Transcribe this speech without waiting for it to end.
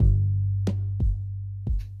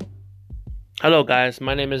Hello guys,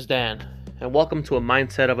 my name is Dan, and welcome to a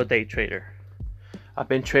Mindset of a Day Trader. I've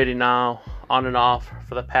been trading now on and off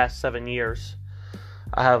for the past 7 years.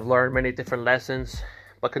 I have learned many different lessons,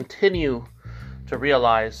 but continue to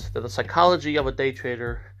realize that the psychology of a day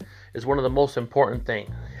trader is one of the most important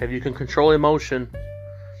things. If you can control emotion,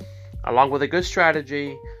 along with a good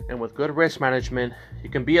strategy and with good risk management,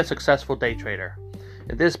 you can be a successful day trader.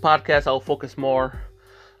 In this podcast, I will focus more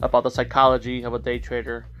about the psychology of a day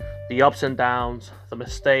trader, the ups and downs, the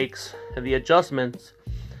mistakes, and the adjustments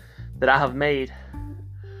that I have made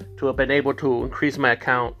to have been able to increase my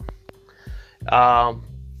account,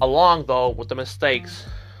 along though with the mistakes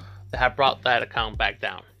that have brought that account back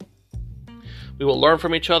down. We will learn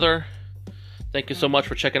from each other. Thank you so much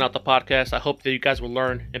for checking out the podcast. I hope that you guys will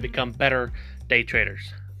learn and become better day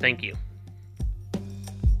traders. Thank you.